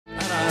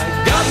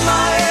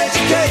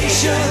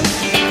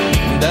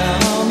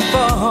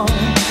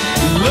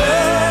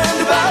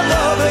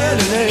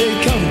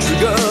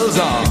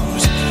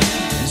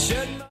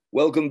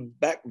welcome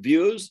back,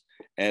 viewers,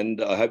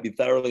 and I hope you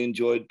thoroughly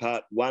enjoyed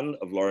part one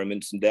of Lawrie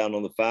Minson Down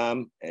on the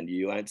Farm, and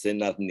you ain't seen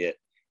nothing yet.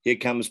 Here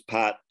comes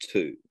part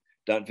two.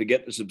 Don't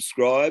forget to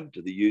subscribe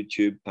to the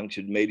YouTube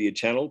Punctured Media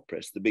channel.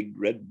 Press the big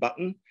red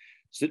button.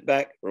 Sit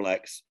back,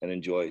 relax, and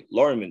enjoy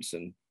Lawrie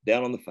Minson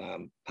Down on the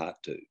Farm, part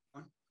two.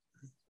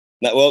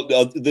 Now,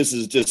 well, this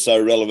is just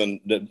so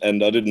relevant,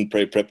 and I didn't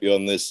pre-prep you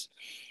on this.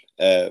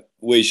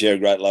 We share a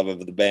great love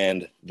of the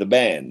band,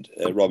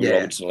 Robbie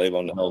Robertson,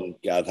 Levon Helm,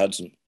 Garth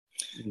Hudson.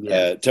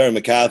 Terry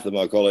MacArthur,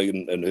 my colleague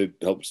and who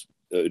helps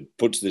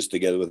puts this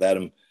together with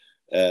Adam,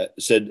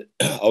 said,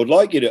 I would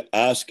like you to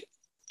ask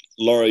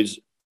Lawrie's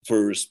for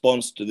a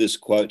response to this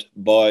quote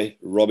by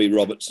Robbie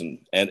Robertson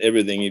and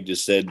everything you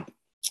just said.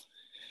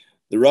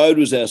 The road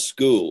was our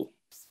school.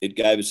 It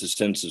gave us a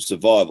sense of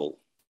survival.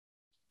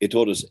 It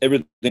taught us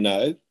everything we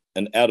know,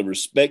 and out of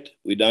respect,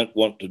 we don't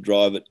want to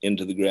drive it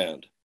into the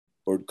ground.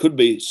 Or it could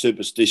be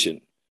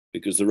superstition,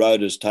 because the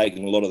road has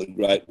taken a lot of the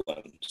great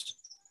ones.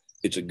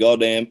 It's a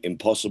goddamn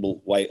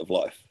impossible way of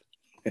life.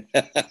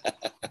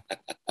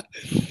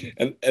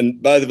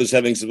 and both of us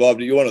having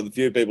survived it, you're one of the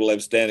few people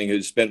outstanding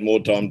who's spent more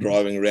time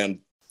driving around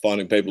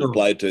finding people to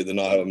play to than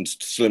I have, and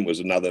Slim was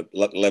another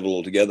level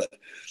altogether.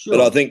 Sure.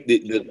 But I think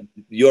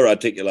your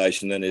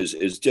articulation then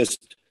is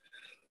just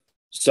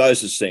so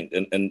succinct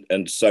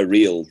and so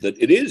real that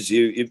it is.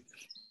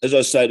 As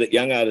I say to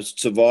young artists,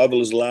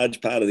 survival is a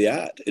large part of the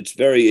art. It's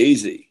very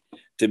easy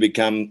to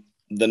become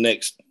the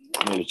next,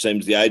 well, it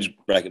seems the age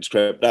bracket's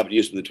crept up. It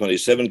used to be the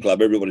 27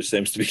 club. Everybody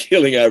seems to be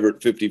killing over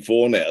at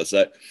 54 now.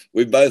 So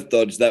we've both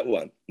dodged that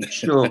one.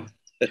 Sure.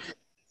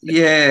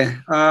 Yeah.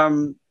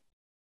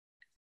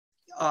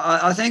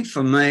 I think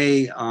for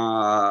me,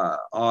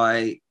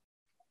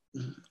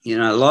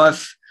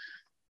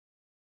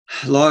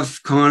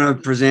 life kind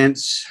of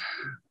presents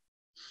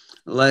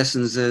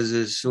lessons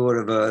as sort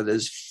of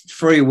there's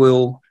free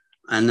will,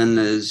 and then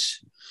there's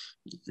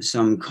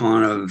some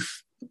kind of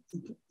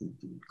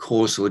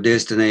course or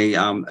destiny.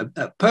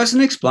 A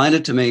person explained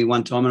it to me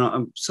one time, and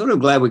I'm sort of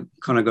glad we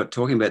kind of got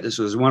talking about this.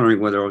 I was wondering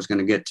whether I was going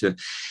to get to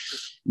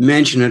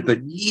mention it,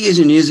 but years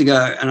and years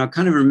ago, and I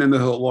can't even remember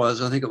who it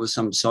was. I think it was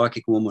some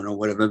psychic woman or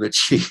whatever, but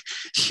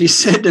she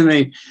said to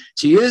me,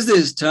 she used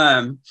this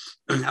term,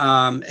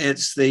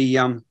 it's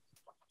the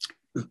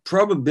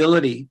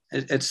probability,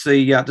 it's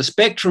the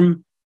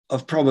spectrum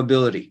of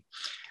probability.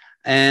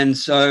 And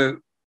so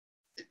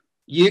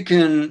you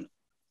can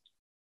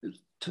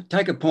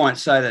take a point,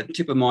 say the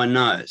tip of my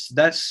nose,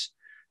 that's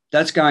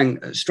going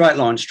a straight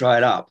line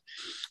straight up.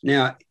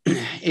 Now,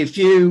 if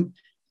you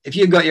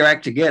got your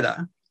act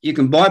together, you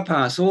can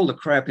bypass all the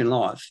crap in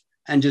life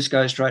and just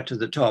go straight to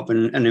the top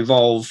and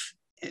evolve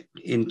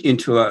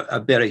into a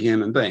better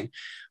human being.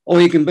 Or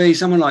you can be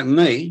someone like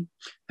me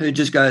who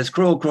just goes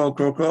crawl, crawl,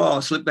 crawl, crawl,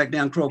 I'll slip back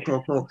down, crawl,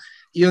 crawl, crawl.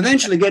 You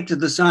eventually get to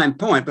the same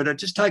point, but it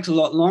just takes a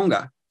lot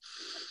longer.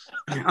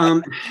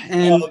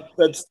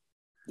 That's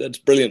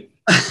brilliant.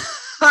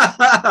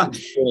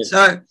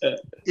 So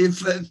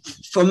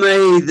for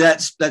me,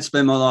 that's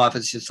been my life.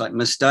 It's just like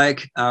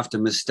mistake after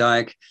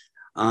mistake.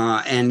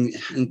 And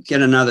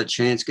get another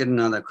chance, get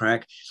another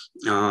crack.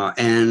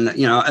 And,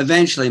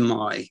 eventually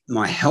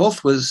my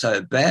health was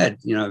so bad,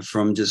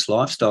 from just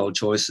lifestyle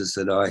choices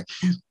that I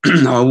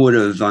would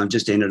have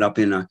just ended up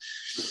in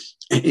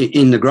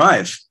the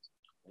grave.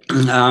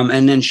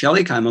 And then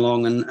Shelley came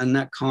along and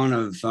that kind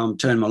of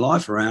turned my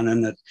life around,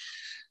 and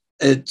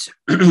it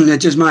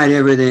just made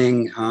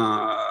everything,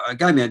 it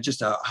gave me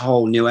just a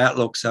whole new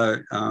outlook. So,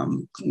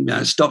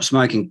 stopped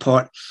smoking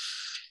pot.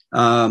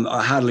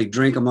 I hardly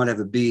drink. I might have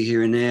a beer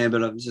here and there,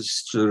 but I'm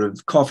just sort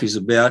of coffee's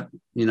about,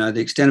 the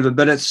extent of it.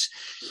 But it's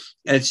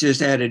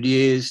just added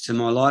years to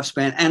my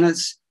lifespan. And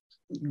it's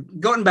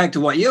gotten back to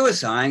what you were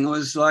saying. It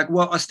was like,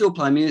 well, I still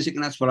play music,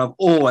 and that's what I've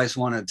always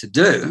wanted to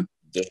do.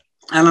 Yeah.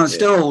 And I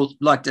still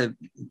like to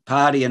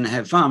party and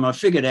have fun. I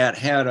figured out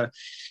how to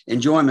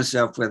enjoy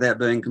myself without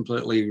being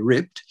completely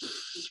ripped.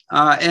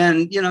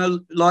 And,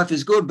 life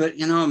is good, but,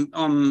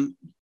 I'm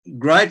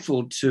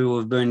grateful to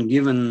have been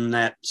given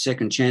that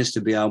second chance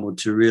to be able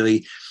to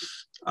really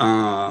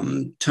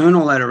turn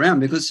all that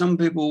around, because some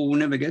people will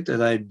never get there.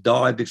 They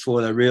die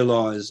before they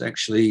realise,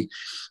 actually,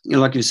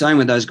 like you're saying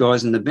with those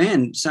guys in the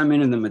band, so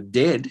many of them are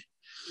dead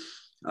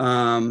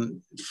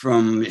from,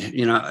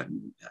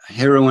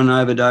 heroin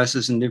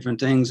overdoses and different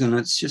things. And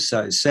it's just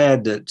so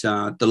sad that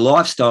the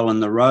lifestyle on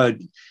the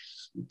road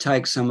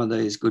takes some of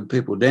these good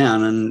people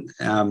down.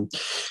 And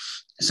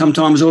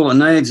sometimes all it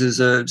needs is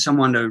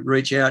someone to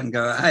reach out and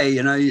go, hey,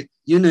 you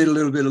need a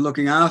little bit of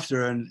looking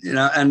after, and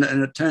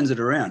it turns it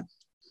around.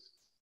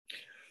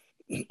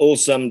 All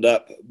summed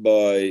up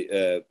by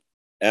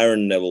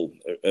Aaron Neville,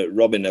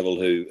 Robin Neville,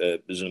 who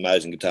is an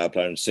amazing guitar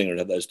player and singer and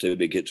had those two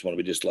big hits, Want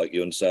to Be Just Like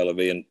You and Sailor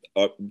V. And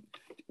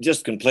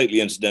just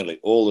completely incidentally,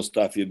 all the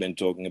stuff you've been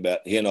talking about,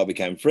 he and I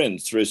became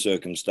friends through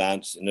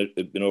circumstance in an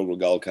inaugural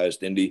Gold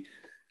Coast indie.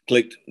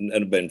 Clicked and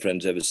have been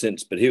friends ever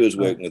since. But he was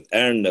working with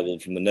Aaron Neville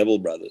from the Neville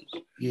Brothers.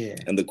 Yeah.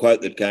 And the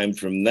quote that came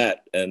from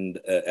that, and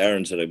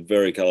Aaron's had a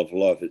very colourful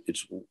life,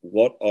 it's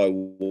what I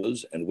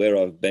was and where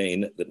I've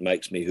been that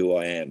makes me who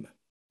I am.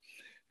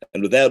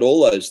 And without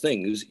all those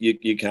things,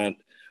 you can't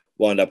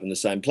wind up in the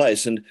same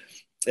place, and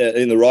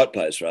in the right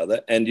place,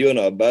 rather. And you and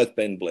I have both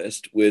been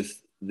blessed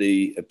with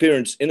the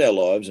appearance in our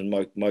lives, in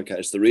my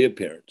case, the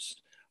reappearance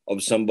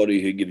of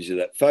somebody who gives you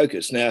that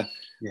focus. Now,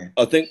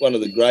 I think one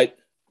of the great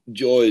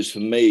joys for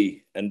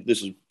me, and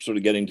this is sort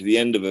of getting to the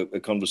end of a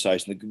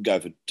conversation that could go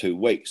for 2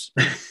 weeks,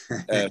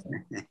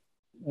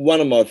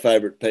 one of my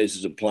favourite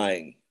pieces of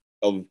playing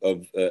of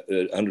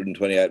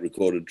 128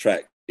 recorded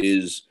track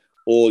is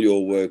all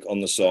your work on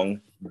the song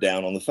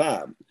Down on the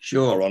Farm.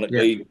 Sure.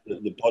 Ironically,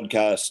 the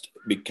podcast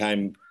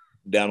became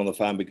Down on the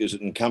Farm because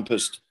it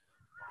encompassed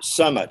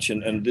so much,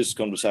 and this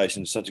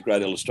conversation is such a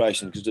great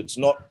illustration, because it's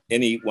not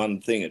any one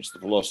thing. It's the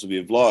philosophy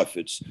of life.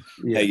 It's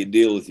how you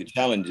deal with your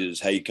challenges,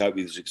 how you cope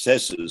with your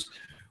successes,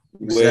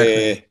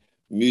 where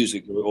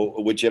music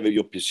or whichever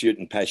your pursuit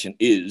and passion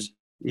is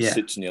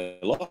sits in your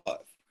life.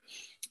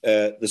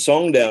 The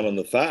song Down on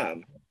the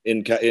Farm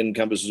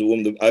encompasses a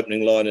woman. The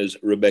opening line is,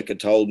 Rebecca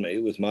told me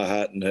with my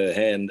heart in her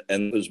hand,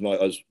 and I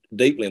was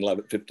deeply in love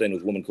at 15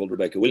 with a woman called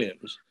Rebecca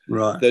Williams.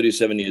 Right.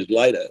 37 years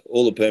later,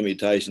 all the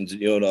permutations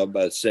that you and I have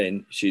both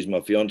seen, she's my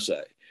fiance.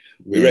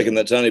 We reckon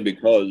that's only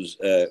because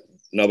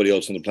nobody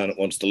else on the planet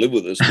wants to live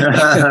with us.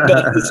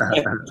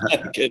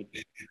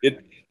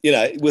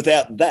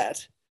 Without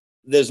that,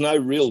 there's no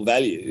real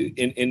value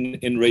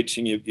in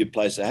reaching your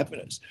place of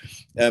happiness.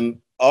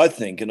 I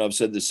think, and I've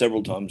said this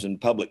several times in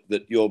public,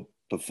 that your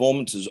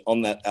performances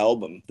on that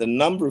album, the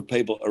number of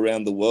people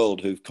around the world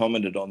who've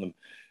commented on them,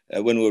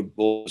 when we were in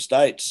the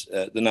States,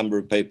 the number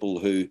of people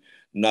who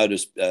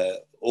noticed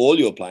all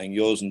your playing,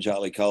 yours and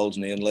Charlie Cole's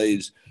and Ian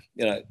Lee's,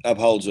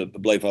 upholds a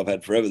belief I've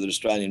had forever that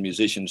Australian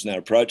musicians' now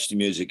approach to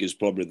music is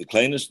probably the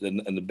cleanest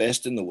and the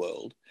best in the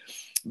world.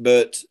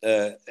 But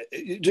I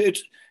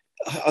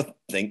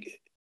think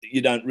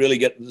you don't really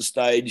get to the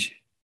stage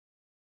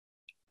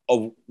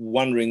of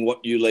wondering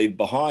what you leave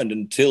behind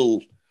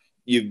until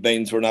you've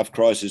been through enough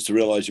crisis to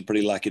realise you're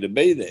pretty lucky to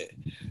be there.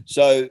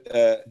 So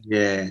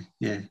and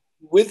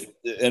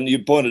you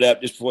pointed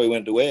out just before we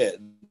went to air,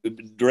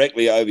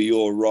 directly over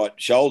your right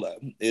shoulder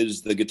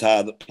is the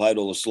guitar that played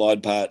all the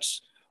slide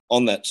parts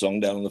on that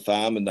song Down on the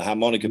Farm, and the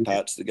harmonica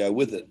parts that go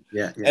with it.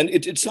 And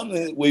it's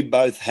something that we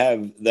both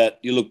have, that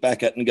you look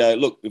back at and go,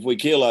 look, if we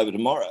keel over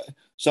tomorrow,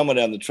 someone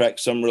down the track,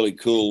 some really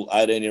cool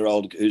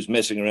 18-year-old who's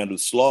messing around with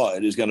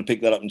slide is going to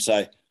pick that up and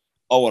say,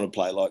 I want to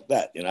play like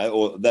that,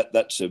 or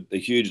that's a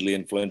hugely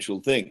influential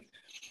thing.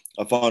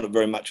 I find it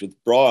very much with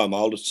Brian, my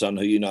oldest son,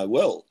 who you know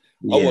well.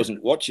 I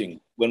wasn't watching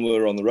when we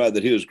were on the road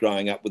that he was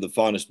growing up with the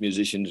finest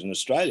musicians in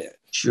Australia.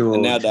 Sure.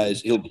 And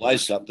nowadays he'll play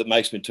stuff that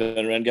makes me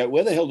turn around and go,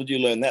 where the hell did you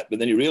learn that? But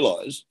then you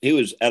realise he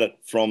was at it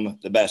from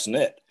the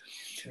bassinet.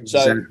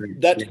 So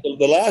that's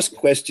the last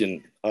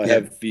question I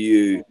have for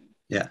you.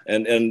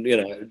 And I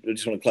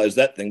just want to close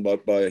that thing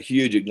by a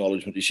huge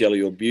acknowledgement to Shelley,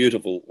 your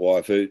beautiful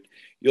wife, who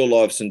your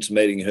life since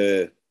meeting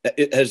her,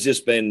 it's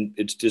just been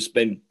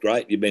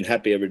great. You've been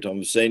happy every time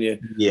I've seen you.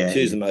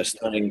 She's the most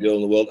stunning girl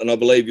in the world. And I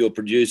believe you're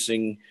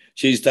producing,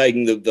 she's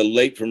taking the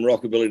leap from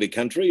rockabilly to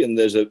country, and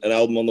there's an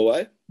album on the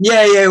way.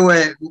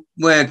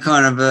 We're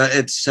kind of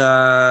it's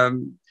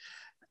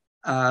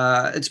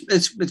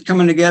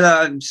coming together.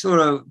 I'm sort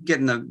of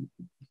getting the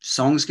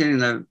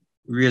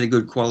really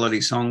good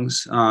quality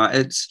songs.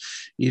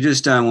 You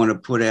just don't want to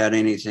put out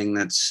anything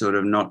that's sort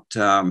of not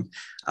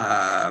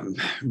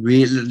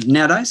real.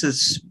 Nowadays,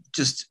 it's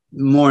just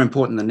more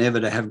important than ever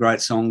to have great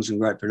songs and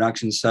great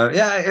production. So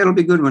it'll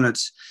be good when it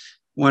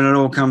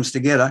all comes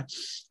together.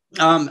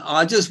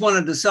 I just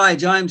wanted to say,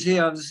 James,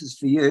 here, this is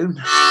for you.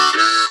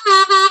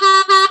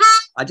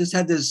 I just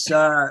had this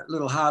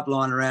little harp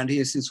line around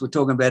here since we're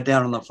talking about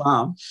Down on the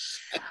Farm.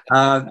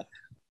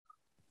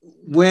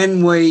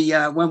 When we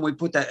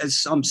put that,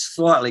 I'm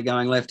slightly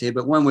going left here,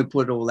 but when we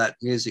put all that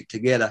music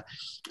together,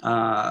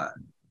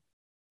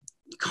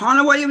 kind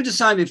of what you were just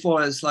saying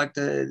before, it's like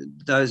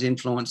those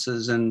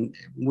influences, and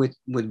with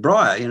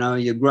Briar,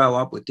 you grow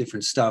up with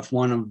different stuff.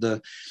 One of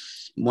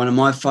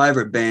my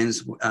favourite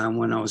bands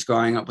when I was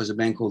growing up was a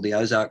band called the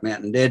Ozark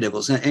Mountain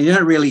Daredevils, and you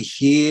don't really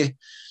hear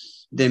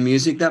their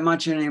music that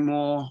much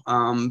anymore.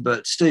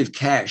 But Steve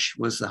Cash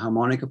was the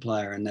harmonica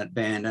player in that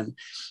band, and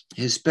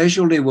his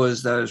specialty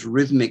was those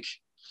rhythmic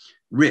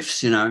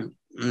riffs,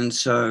 And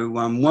so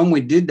when we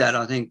did that,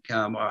 I think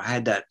I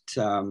had that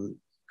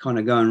kind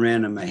of going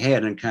around in my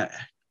head and kind of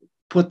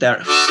put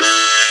that.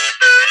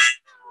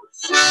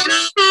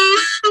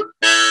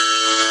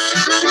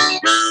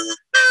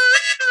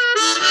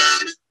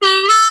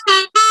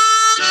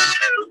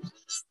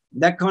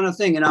 That kind of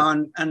thing,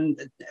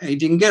 and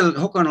if you can get a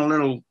hook on a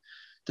little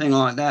thing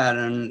like that,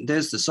 and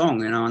there's the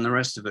song, and the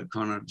rest of it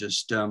kind of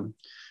just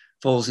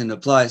falls into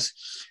place.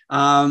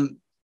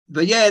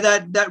 But yeah,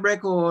 that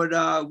record,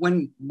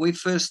 when we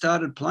first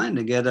started playing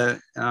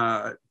together,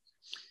 I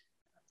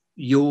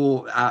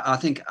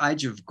think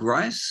Age of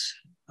Grace,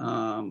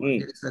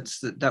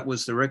 that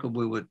was the record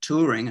we were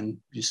touring, and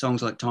your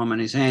songs like Time in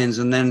His Hands.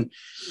 And then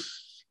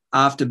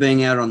after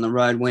being out on the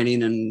road, went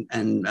in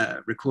and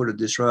recorded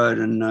This Road.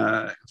 And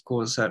of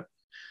course that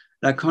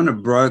kind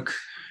of broke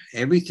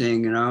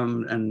everything, you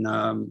know, and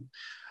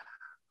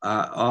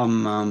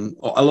I'll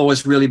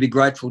always really be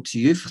grateful to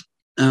you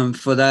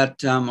for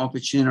that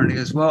opportunity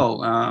as well,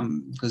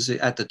 because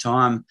at the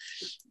time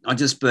I'd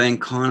just been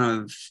kind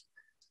of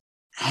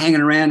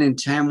hanging around in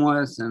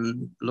Tamworth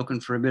and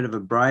looking for a bit of a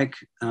break,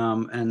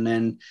 and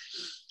then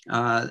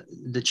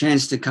the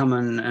chance to come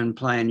and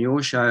play in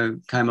your show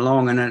came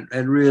along, and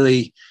it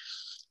really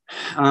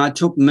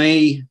took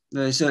me.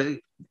 So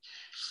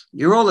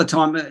you're all the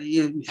time,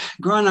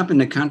 growing up in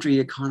the country,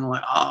 you're kind of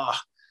like,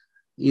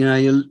 you know,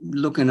 you're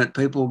looking at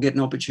people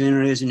getting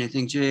opportunities and you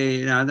think, gee,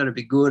 you know, that'd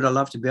be good. I'd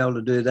love to be able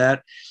to do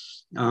that.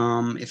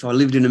 If I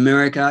lived in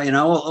America, you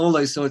know, all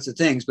those sorts of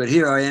things. But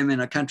here I am in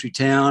a country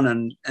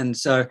town. And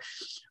so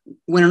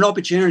when an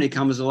opportunity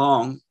comes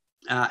along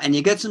and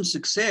you get some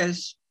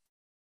success,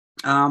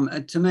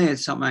 to me,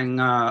 it's something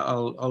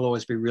I'll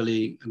always be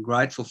really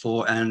grateful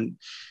for. And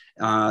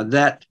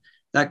that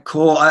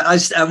call,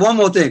 one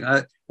more thing.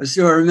 I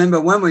still remember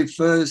when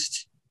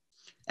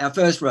our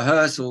first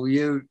rehearsal,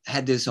 you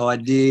had this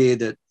idea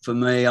that for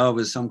me, I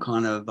was some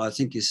kind of, I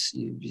think you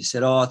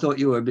said, I thought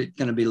you were a bit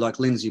going to be like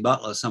Lindsay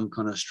Butler, some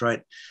kind of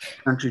straight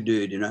country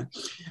dude, you know.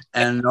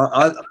 And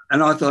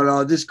I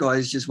thought, this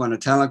guy's just won a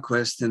talent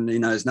quest and he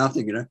knows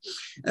nothing, you know.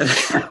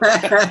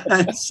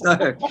 And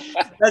so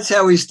that's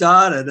how we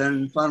started.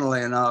 And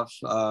funnily enough,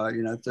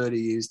 30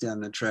 years down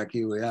the track,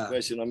 here we are.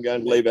 Question, I'm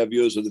going to leave our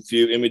viewers with a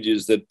few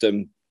images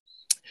that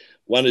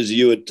one is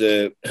you at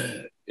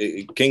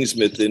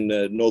Kingsmith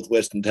in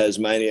northwestern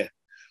Tasmania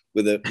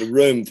with a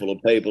room full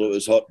of people. It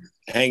was hot,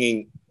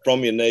 hanging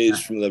from your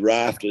knees from the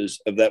rafters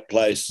of that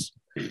place.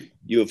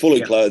 You were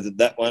fully clothed at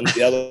that one.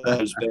 The other one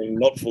was being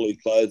not fully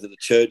clothed at the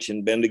church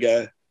in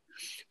Bendigo.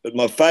 But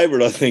my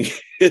favourite, I think,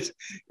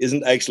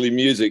 isn't actually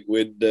music.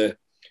 We'd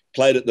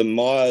played at the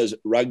Myers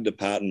Rug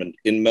Department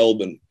in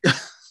Melbourne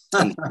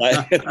and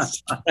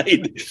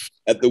stayed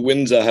at the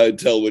Windsor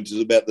Hotel, which is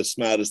about the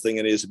smartest thing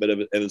any of us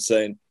have ever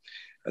seen.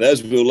 And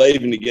as we were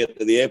leaving to get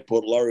to the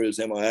airport, Lawrie was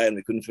MIA and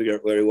they couldn't figure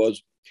out where he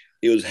was.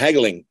 He was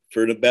haggling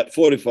for about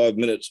 45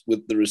 minutes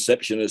with the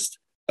receptionist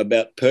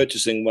about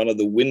purchasing one of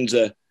the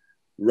Windsor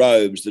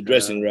robes, the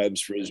dressing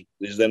robes for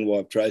his then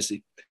wife,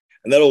 Tracy.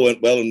 And that all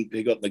went well, and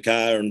he got in the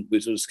car and we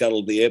sort of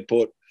scuttled the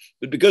airport.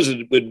 But because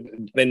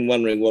we'd been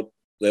wondering what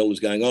the hell was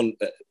going on,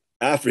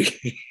 after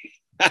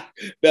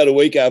about a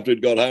week after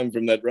he'd got home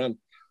from that run,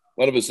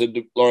 one of us said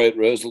to Lawrie at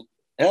rehearsal,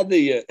 how'd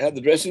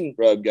the dressing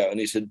robe go? And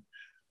he said,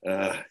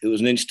 it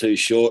was an inch too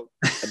short.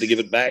 Had to give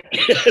it back.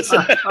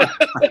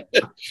 But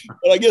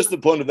I guess the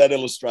point of that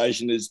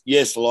illustration is,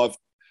 yes, life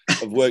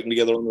of working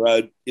together on the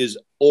road is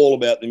all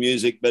about the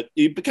music, but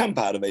you become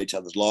part of each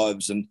other's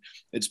lives, and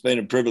it's been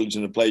a privilege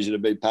and a pleasure to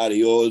be part of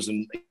yours.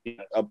 And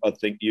I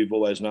think you've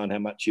always known how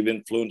much you've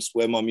influenced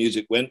where my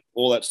music went.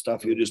 All that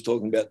stuff you were just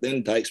talking about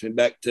then takes me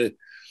back to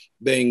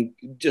being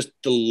just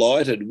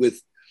delighted with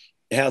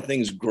how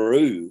things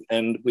grew,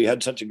 and we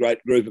had such a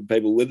great group of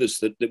people with us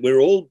that we're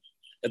all,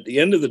 at the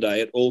end of the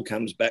day, it all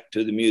comes back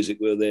to the music.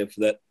 We're there for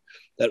that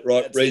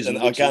right reason.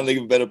 I can't think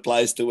of a better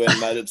place to end,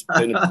 mate. It's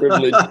been a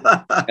privilege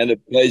and a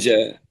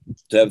pleasure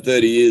to have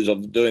 30 years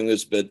of doing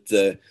this, but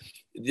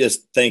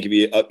just thank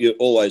you. You're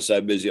always so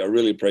busy. I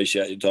really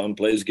appreciate your time.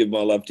 Please give my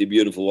love to your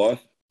beautiful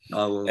wife.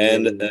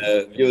 And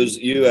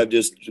you have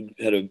just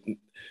had a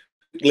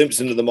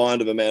glimpse into the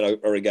mind of a man I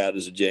regard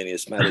as a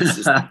genius, mate. It's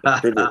just a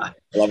privilege.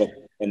 I love it.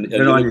 And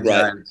you look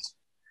great. James.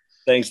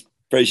 Thanks.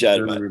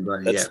 Appreciate it, mate.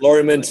 That's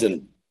Lawrie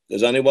Minson.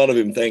 There's only one of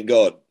him, thank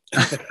God.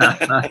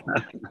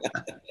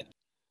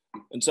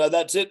 And so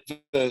that's it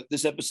for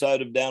this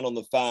episode of Down on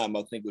the Farm.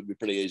 I think it would be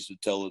pretty easy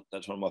to tell that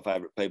that's one of my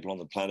favourite people on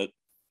the planet.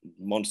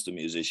 Monster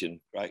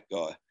musician, great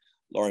guy,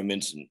 Lawrie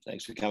Minson.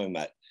 Thanks for coming,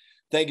 mate.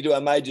 Thank you to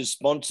our major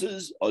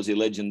sponsors, Aussie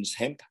Legends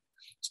Hemp,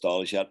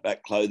 Stylish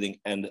Outback Clothing,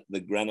 and the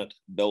Granite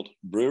Belt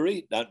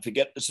Brewery. Don't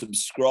forget to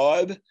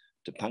subscribe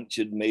to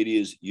Punctured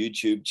Media's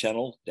YouTube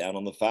channel, Down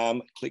on the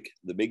Farm. Click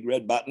the big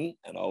red button,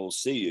 and I will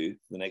see you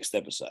for the next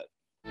episode.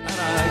 And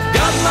I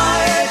got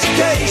my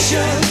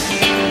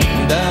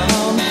education down